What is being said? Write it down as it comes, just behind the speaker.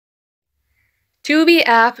Tubi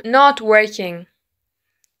app not working.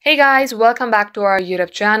 Hey guys, welcome back to our YouTube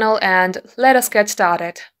channel and let us get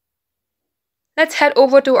started. Let's head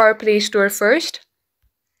over to our Play Store first.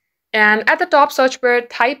 And at the top search bar,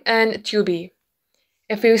 type in Tubi.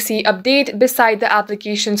 If you see update beside the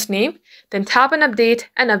application's name, then tap on update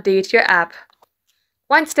and update your app.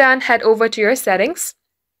 Once done, head over to your settings.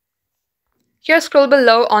 Here scroll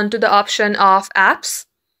below onto the option of apps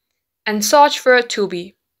and search for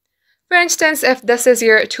Tubi. For instance, if this is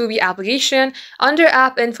your Tubi application, under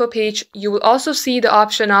app info page, you will also see the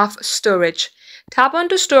option of storage. Tap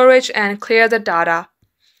onto storage and clear the data.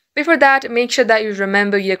 Before that, make sure that you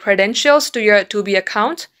remember your credentials to your Tubi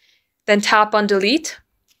account. Then tap on delete.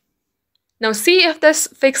 Now see if this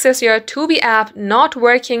fixes your Tubi app not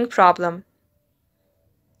working problem.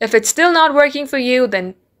 If it's still not working for you,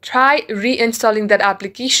 then try reinstalling that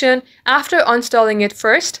application after uninstalling it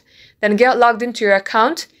first, then get logged into your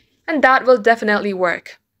account, and that will definitely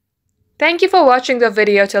work. Thank you for watching the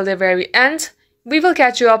video till the very end. We will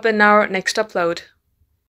catch you up in our next upload.